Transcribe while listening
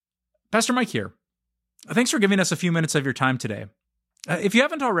Pastor Mike here. Thanks for giving us a few minutes of your time today. If you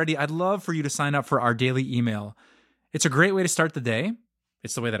haven't already, I'd love for you to sign up for our daily email. It's a great way to start the day.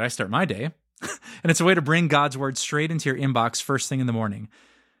 It's the way that I start my day. And it's a way to bring God's word straight into your inbox first thing in the morning.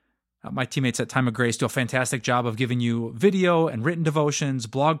 My teammates at Time of Grace do a fantastic job of giving you video and written devotions,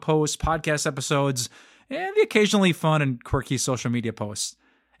 blog posts, podcast episodes, and the occasionally fun and quirky social media posts.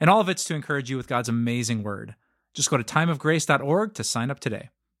 And all of it's to encourage you with God's amazing word. Just go to timeofgrace.org to sign up today.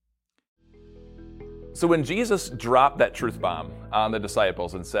 So when Jesus dropped that truth bomb on the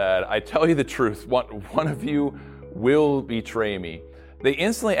disciples and said, I tell you the truth, one of you will betray me, they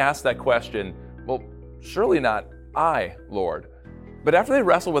instantly asked that question, well, surely not I, Lord. But after they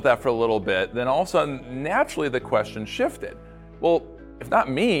wrestled with that for a little bit, then all of a sudden, naturally the question shifted. Well, if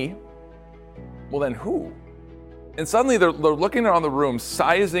not me, well then who? And suddenly they're looking around the room,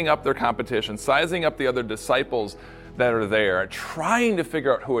 sizing up their competition, sizing up the other disciples that are there, trying to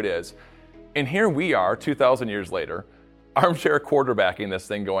figure out who it is. And here we are, 2,000 years later, armchair quarterbacking this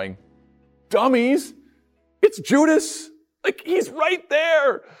thing going, dummies, it's Judas. Like, he's right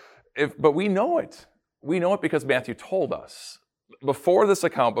there. But we know it. We know it because Matthew told us. Before this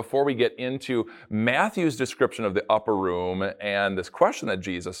account, before we get into Matthew's description of the upper room and this question that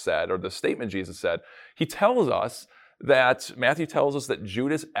Jesus said, or the statement Jesus said, Matthew tells us that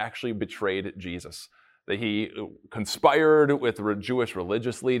Judas actually betrayed Jesus. That he conspired with Jewish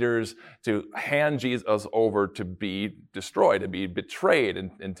religious leaders to hand Jesus over to be destroyed, to be betrayed,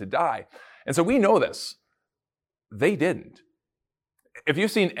 and to die. And so we know this. They didn't. If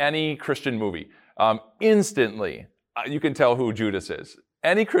you've seen any Christian movie, instantly you can tell who Judas is.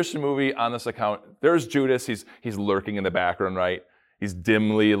 Any Christian movie on this account, there's Judas. He's lurking in the background, right? He's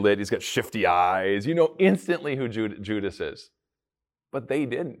dimly lit. He's got shifty eyes. You know instantly who Judas is. But they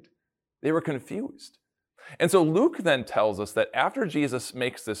didn't. They were confused. And so Luke then tells us that after Jesus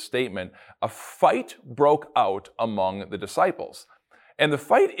makes this statement, a fight broke out among the disciples. And the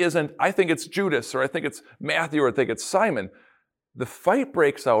fight isn't, I think it's Judas, or I think it's Matthew, or I think it's Simon. The fight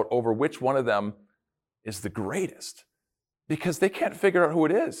breaks out over which one of them is the greatest, because they can't figure out who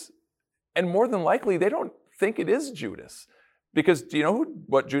it is. And more than likely, they don't think it is Judas. Because do you know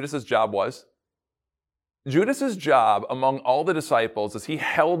what Judas's job was? Judas's job among all the disciples is he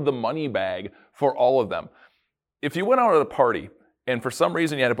held the money bag for all of them. If you went out at a party and for some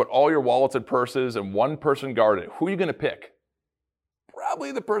reason you had to put all your wallets and purses and one person guarded it, who are you going to pick?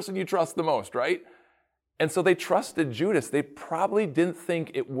 Probably the person you trust the most, right? And so they trusted Judas. They probably didn't think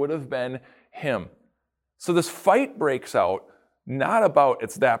it would have been him. So this fight breaks out, not about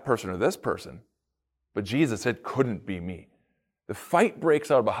it's that person or this person, but Jesus said, couldn't be me. The fight breaks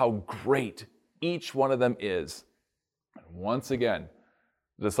out about how great each one of them is. And once again,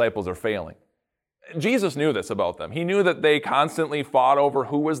 the disciples are failing. Jesus knew this about them. He knew that they constantly fought over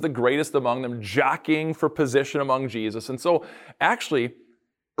who was the greatest among them, jockeying for position among Jesus. And so actually,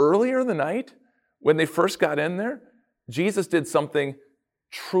 earlier in the night, when they first got in there, Jesus did something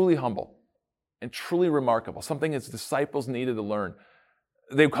truly humble and truly remarkable, something his disciples needed to learn.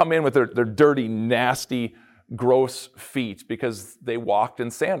 They come in with their dirty, nasty, gross feet because they walked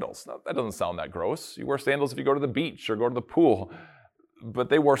in sandals. Now, that doesn't sound that gross. You wear sandals if you go to the beach or go to the pool. But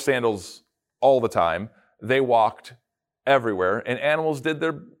they wore sandals all the time. They walked everywhere. And animals did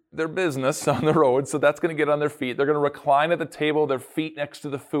their business on the road, so that's going to get on their feet. They're going to recline at the table, their feet next to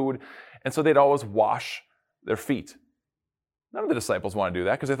the food. And so they'd always wash their feet. None of the disciples want to do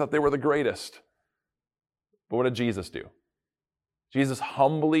that because they thought they were the greatest. But what did Jesus do? Jesus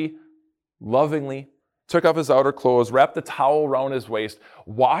humbly, lovingly took off his outer clothes, wrapped a towel around his waist,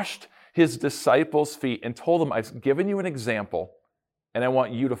 washed his disciples' feet, and told them, I've given you an example, and I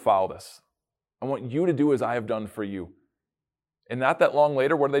want you to follow this. I want you to do as I have done for you. And not that long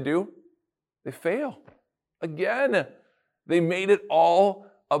later, what do? They fail. Again, they made it all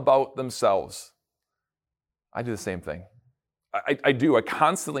about themselves. I do the same thing. I do. I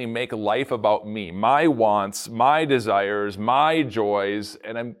constantly make life about me, my wants, my desires, my joys,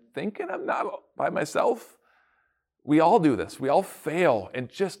 and I'm thinking I'm not by myself. We all do this. We all fail and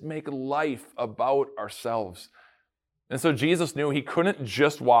just make life about ourselves. And so Jesus knew he couldn't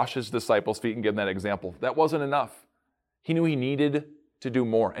just wash his disciples' feet and give them that example. That wasn't enough. He knew he needed to do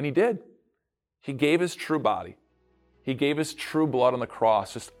more, and he did. He gave his true body. He gave his true blood on the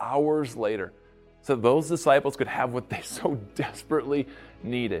cross just hours later so that those disciples could have what they so desperately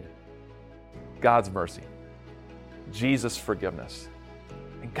needed. God's mercy, Jesus' forgiveness.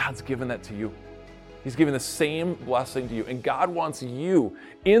 And God's given that to you. He's given the same blessing to you. And God wants you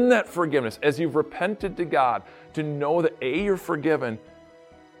in that forgiveness, as you've repented to God, to know that A, you're forgiven,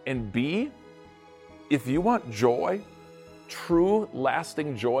 and B, if you want joy, true,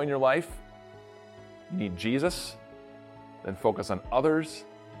 lasting joy in your life, you need Jesus, then focus on others,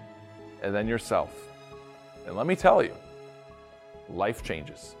 and then yourself. And let me tell you, life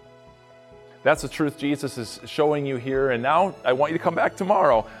changes. That's the truth Jesus is showing you here. And now I want you to come back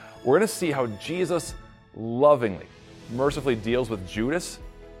tomorrow. We're going to see how Jesus lovingly, mercifully deals with Judas,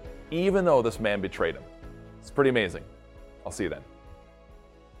 even though this man betrayed him. It's pretty amazing. I'll see you then.